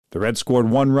The Reds scored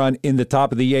 1 run in the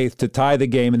top of the 8th to tie the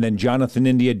game, and then Jonathan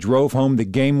India drove home the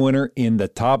game winner in the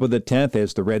top of the 10th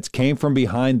as the Reds came from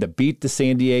behind to beat the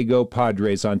San Diego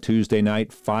Padres on Tuesday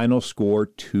night. Final score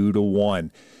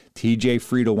 2-1. T.J.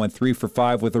 Friedl went 3 for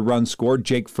 5 with a run scored.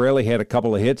 Jake Fraley had a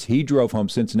couple of hits. He drove home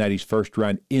Cincinnati's first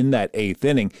run in that 8th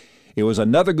inning. It was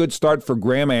another good start for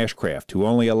Graham Ashcraft, who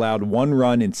only allowed 1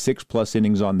 run in 6+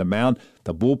 innings on the mound.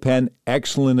 The bullpen,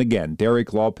 excellent again.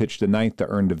 Derek Law pitched the 9th to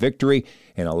earn the victory,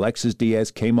 and Alexis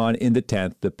Diaz came on in the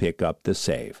 10th to pick up the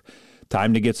save.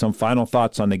 Time to get some final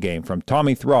thoughts on the game from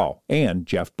Tommy Thrall and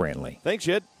Jeff Brantley. Thanks,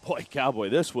 Jed. Boy, Cowboy,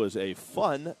 this was a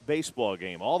fun baseball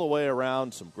game all the way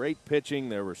around. Some great pitching.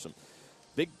 There were some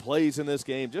big plays in this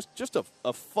game. Just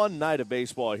a fun night of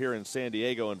baseball here in San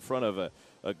Diego in front of a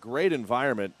great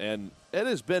environment. And it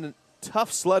has been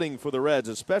tough sledding for the Reds,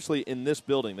 especially in this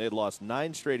building. They had lost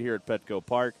 9 straight here at Petco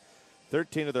Park,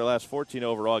 13 of their last 14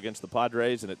 overall against the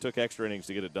Padres, and it took extra innings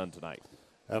to get it done tonight.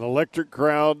 An electric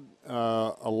crowd,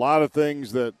 a lot of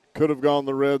things that could have gone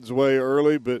the Reds' way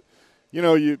early, but,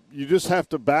 you just have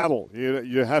to battle.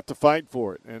 You have to fight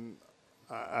for it. And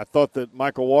I thought that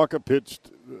Michael Walker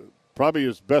pitched probably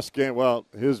his best game,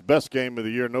 his best game of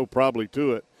the year, no probably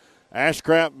to it.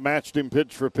 Ashcraft matched him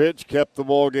pitch for pitch, kept the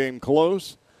ball game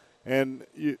close. And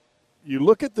you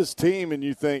look at this team and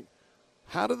you think,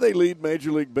 how do they lead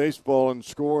Major League Baseball in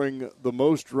scoring the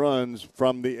most runs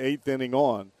from the 8th inning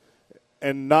on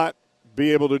and not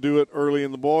be able to do it early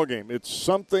in the ball game? It's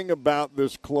something about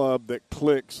this club that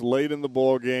clicks late in the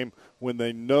ball game when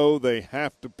they know they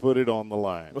have to put it on the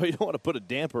line. Well, you don't want to put a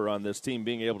damper on this team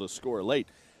being able to score late.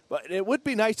 But it would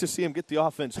be nice to see him get the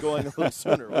offense going a little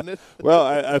sooner, wouldn't it? Well,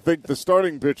 I think the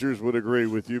starting pitchers would agree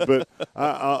with you. But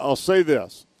I'll say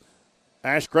this.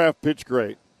 Ashcraft pitched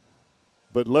great.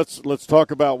 But let's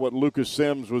talk about what Lucas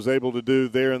Sims was able to do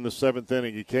there in the 7th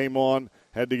inning. He came on,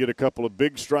 had to get a couple of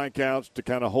big strikeouts to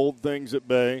kind of hold things at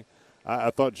bay.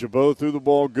 I thought Jabot threw the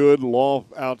ball good, Law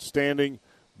outstanding.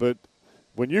 But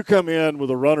when you come in with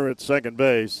a runner at second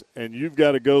base and you've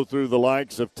got to go through the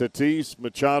likes of Tatis,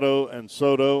 Machado, and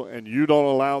Soto, and you don't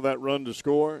allow that run to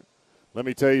score, let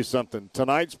me tell you something.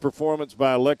 Tonight's performance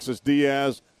by Alexis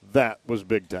Diaz, that was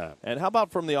big time. And how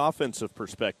about from the offensive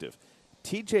perspective?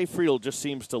 T.J. Friedl just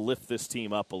seems to lift this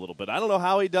team up a little bit. I don't know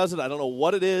how he does it. I don't know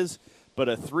what it is, but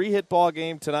a 3-hit ball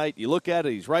game tonight. You look at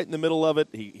it, he's right in the middle of it.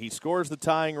 He scores the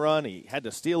tying run. He had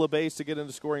to steal a base to get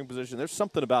into scoring position. There's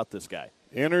something about this guy.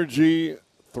 Energy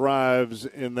thrives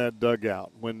in that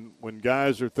dugout. When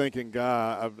guys are thinking,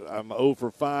 God, I'm 0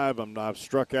 for 5, I've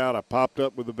struck out, I popped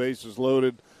up with the bases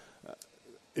loaded.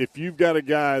 If you've got a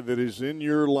guy that is in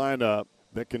your lineup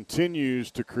that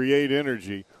continues to create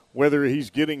energy, whether he's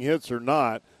getting hits or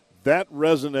not, that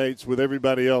resonates with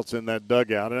everybody else in that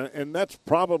dugout. And that's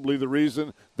probably the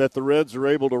reason that the Reds are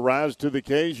able to rise to the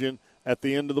occasion at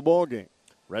the end of the ball game.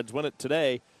 Reds win it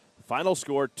today. Final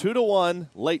score 2-1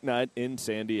 late night in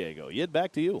San Diego. Yid,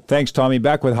 back to you. Thanks, Tommy.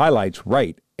 Back with highlights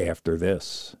right after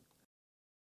this.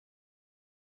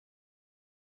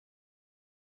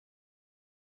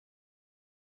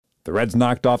 The Reds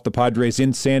knocked off the Padres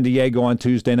in San Diego on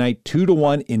Tuesday night,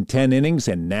 2-1 in 10 innings,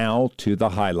 and now to the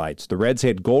highlights. The Reds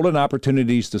had golden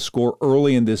opportunities to score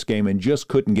early in this game and just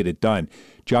couldn't get it done.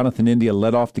 Jonathan India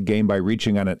led off the game by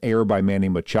reaching on an error by Manny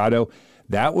Machado.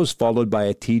 That was followed by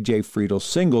a T.J. Friedl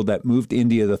single that moved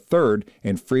India to third,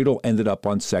 and Friedl ended up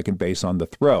on second base on the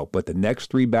throw. But the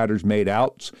next 3 batters made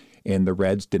outs, and the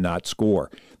Reds did not score.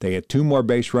 They had 2 more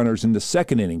base runners in the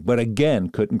 2nd inning, but again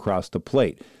couldn't cross the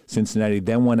plate. Cincinnati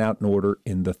then went out in order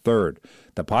in the 3rd.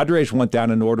 The Padres went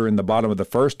down in order in the bottom of the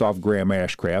 1st off Graham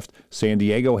Ashcraft. San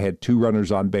Diego had 2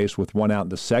 runners on base with 1 out in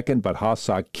the 2nd, but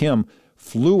Ha-Seong Kim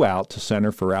flew out to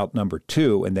center for out number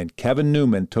 2, and then Kevin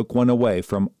Newman took one away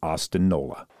from Austin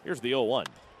Nola. Here's the 0-1.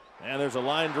 And there's a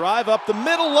line drive up the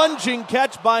middle, lunging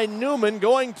catch by Newman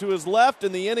going to his left,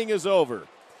 and the inning is over.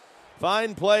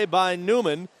 Fine play by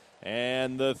Newman,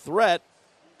 and the threat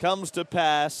comes to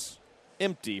pass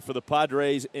empty for the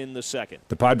Padres in the 2nd.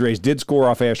 The Padres did score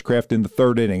off Ashcraft in the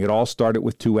 3rd inning. It all started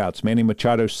with 2 outs. Manny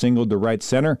Machado singled to right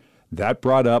center. That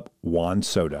brought up Juan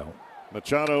Soto.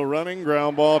 Machado running,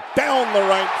 ground ball down the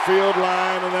right field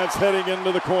line, and that's heading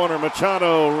into the corner.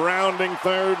 Machado rounding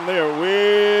third, and they're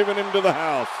waving him to the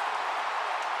house.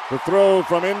 The throw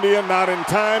from India, not in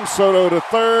time. Soto to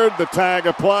third, the tag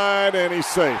applied, and he's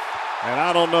safe. And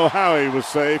I don't know how he was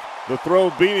safe. The throw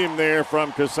beat him there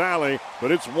from Casale,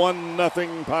 but it's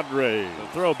 1-0 Padres. The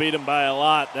throw beat him by a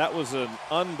lot. That was an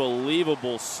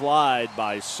unbelievable slide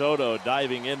by Soto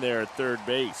diving in there at third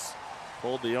base.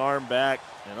 Pulled the arm back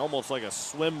and almost like a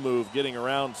swim move getting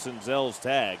around Senzel's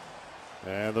tag.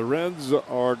 And the Reds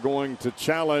are going to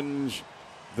challenge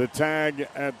the tag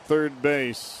at third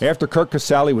base. After Kirk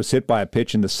Casale was hit by a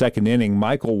pitch in the second inning,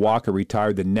 Michael Wacha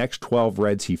retired the next 12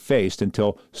 Reds he faced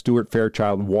until Stuart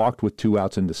Fairchild walked with 2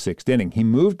 outs in the sixth inning. He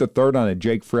moved to third on a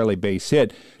Jake Fraley base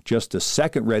hit, just the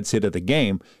second Reds hit of the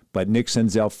game, but Nick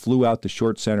Senzel flew out to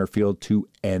short center field to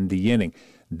end the inning.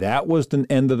 That was the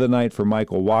end of the night for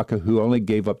Michael Wacha, who only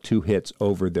gave up 2 hits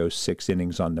over those 6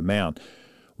 innings on the mound.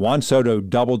 Juan Soto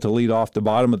doubled to lead off the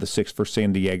bottom of the sixth for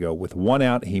San Diego. With 1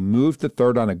 out, he moved to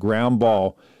third on a ground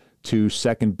ball to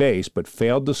second base, but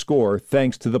failed to score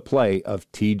thanks to the play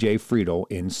of T.J. Friedl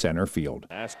in center field.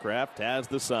 Ashcraft has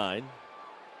the sign.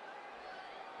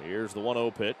 Here's the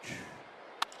 1-0 pitch.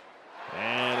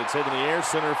 And it's hit in the air,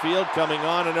 center field, coming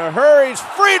on in a hurry. It's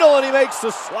Friedl, and he makes the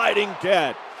sliding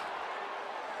catch.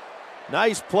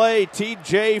 Nice play,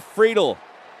 T.J. Friedl.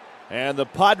 And the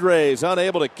Padres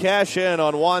unable to cash in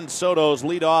on Juan Soto's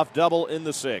leadoff double in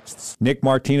the sixth. Nick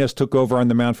Martinez took over on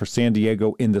the mound for San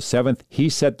Diego in the seventh. He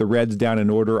set the Reds down in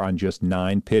order on just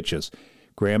 9 pitches.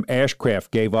 Graham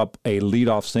Ashcraft gave up a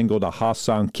leadoff single to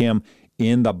Ha-Sung Kim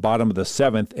in the bottom of the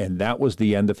seventh, and that was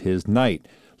the end of his night.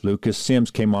 Lucas Sims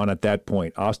came on at that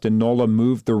point. Austin Nola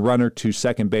moved the runner to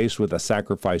second base with a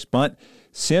sacrifice bunt.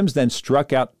 Sims then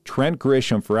struck out Trent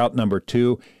Grisham for out number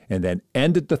 2 and then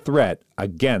ended the threat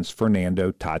against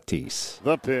Fernando Tatis.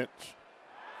 The pitch.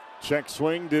 Check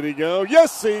swing. Did he go?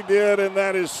 Yes, he did, and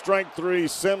that is strike 3.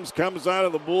 Sims comes out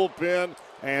of the bullpen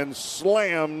and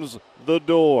slams the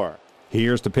door.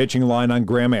 Here's the pitching line on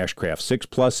Graham Ashcraft.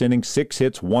 6+ innings, 6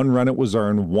 hits, 1 run it was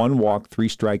earned, 1 walk, 3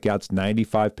 strikeouts,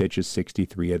 95 pitches,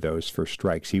 63 of those for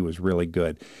strikes. He was really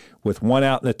good. With 1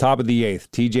 out in the top of the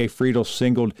 8th, T.J. Friedl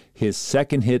singled his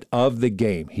second hit of the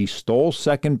game. He stole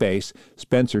second base.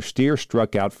 Spencer Steer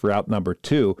struck out for out number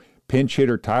 2. Pinch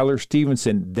hitter Tyler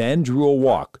Stevenson then drew a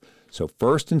walk. So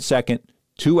first and second,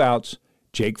 2 outs.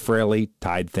 Jake Fraley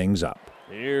tied things up.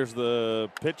 Here's the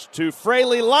pitch to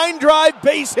Fraley. Line drive,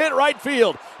 base hit right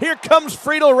field. Here comes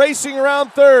Friedl racing around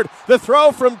third. The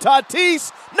throw from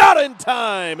Tatis, not in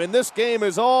time. And this game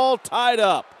is all tied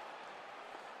up.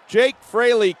 Jake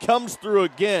Fraley comes through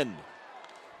again.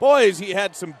 Boys, he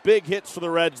had some big hits for the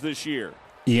Reds this year.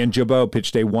 Ian Jabot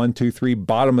pitched a 1-2-3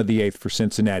 bottom of the 8th for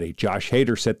Cincinnati. Josh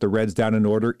Hader set the Reds down in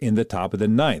order in the top of the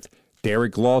 9th.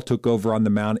 Derek Law took over on the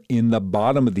mound in the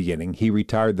bottom of the inning. He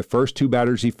retired the first 2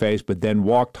 batters he faced, but then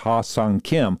walked Ha-Sung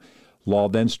Kim. Law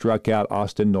then struck out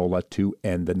Austin Nola to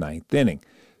end the 9th inning.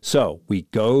 So we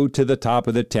go to the top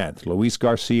of the 10th. Luis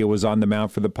Garcia was on the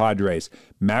mound for the Padres.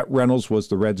 Matt Reynolds was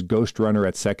the Reds' ghost runner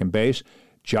at second base.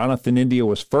 Jonathan India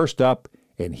was first up,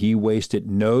 and he wasted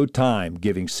no time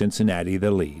giving Cincinnati the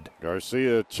lead.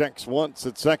 Garcia checks once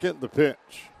at second. The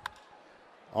pitch.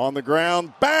 On the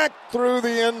ground, back through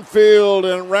the infield,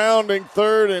 and rounding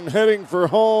third and heading for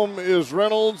home is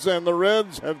Reynolds, and the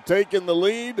Reds have taken the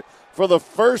lead for the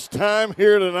first time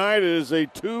here tonight. It is a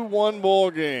 2-1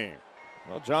 ball game.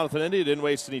 Well, Jonathan India didn't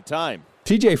waste any time.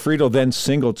 T.J. Friedl then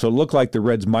singled, so it looked like the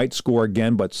Reds might score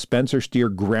again, but Spencer Steer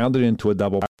grounded into a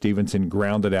double. Stevenson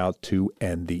grounded out to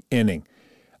end the inning.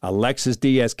 Alexis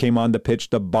Diaz came on to pitch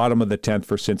the bottom of the 10th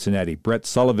for Cincinnati. Brett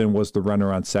Sullivan was the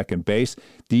runner on second base.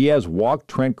 Diaz walked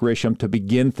Trent Grisham to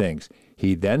begin things.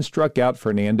 He then struck out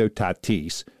Fernando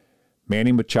Tatis.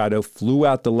 Manny Machado flew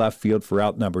out to left field for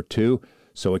out number 2,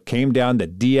 so it came down to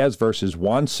Diaz versus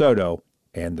Juan Soto,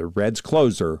 and the Reds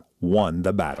closer won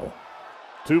the battle.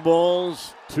 2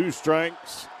 balls, 2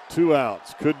 strikes, 2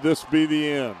 outs. Could this be the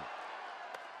end?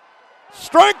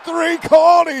 Strike 3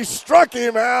 called. He struck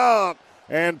him out.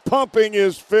 And pumping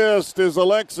his fist is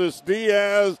Alexis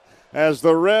Diaz as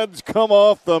the Reds come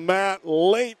off the mat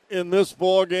late in this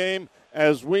ball game,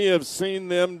 as we have seen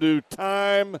them do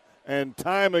time and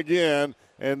time again,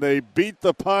 and they beat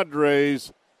the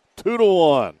Padres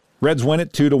 2-1. Reds win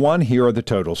it 2-1. Here are the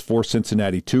totals. For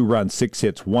Cincinnati, 2 runs, 6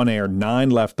 hits, 1 error, 9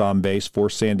 left on base. For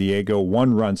San Diego,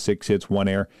 1 run, 6 hits, 1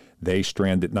 error. They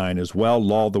strand at 9 as well.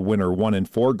 Law, the winner,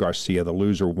 1-4. Garcia, the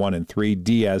loser, 1-3.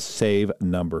 Diaz, save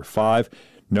number 5.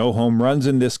 No home runs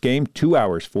in this game. 2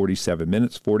 hours, 47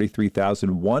 minutes,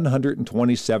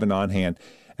 43,127 on hand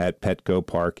at Petco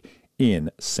Park in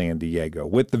San Diego.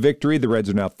 With the victory, the Reds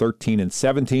are now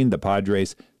 13-17. The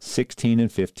Padres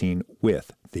 16-15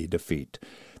 with the defeat.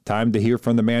 Time to hear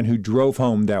from the man who drove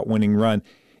home that winning run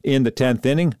in the 10th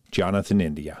inning, Jonathan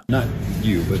India. Not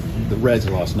you, but the Reds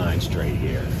lost 9 straight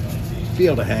here.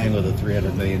 Feel to hang with a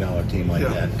 $300 million team like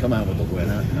that, come out with a win.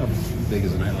 How big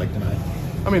is a night like tonight?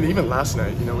 I mean, even last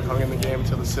night, we hung in the game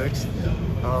until the 6th.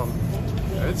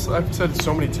 I've said it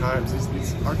so many times,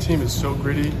 our team is so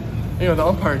gritty. The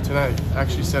umpire tonight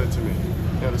actually said it to me.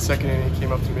 The second inning, he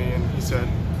came up to me and he said,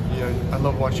 I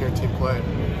love watching your team play.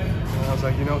 And I was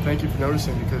like, thank you for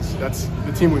noticing, because that's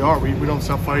the team we are. We don't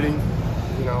stop fighting.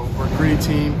 We're a gritty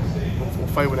team. We'll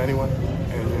fight with anyone,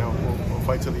 and we'll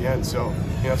fight till the end. So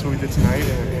that's what we did tonight,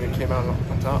 and it came out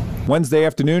on top. Wednesday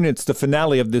afternoon, it's the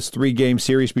finale of this 3-game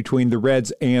series between the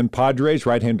Reds and Padres.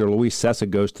 Right-hander Luis Cessa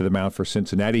goes to the mound for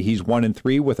Cincinnati. He's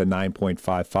 1-3 with a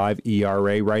 9.55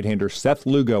 ERA. Right-hander Seth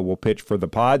Lugo will pitch for the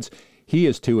Pods. He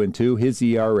is 2-2. His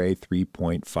ERA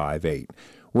 3.58.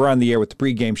 We're on the air with the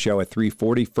pregame show at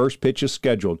 3:40. First pitch is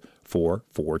scheduled for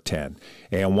 4:10.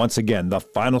 And once again, the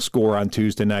final score on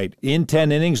Tuesday night. In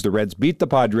 10 innings, the Reds beat the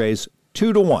Padres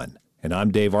 2-1. And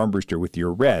I'm Dave Armbruster with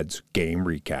your Reds game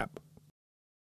recap.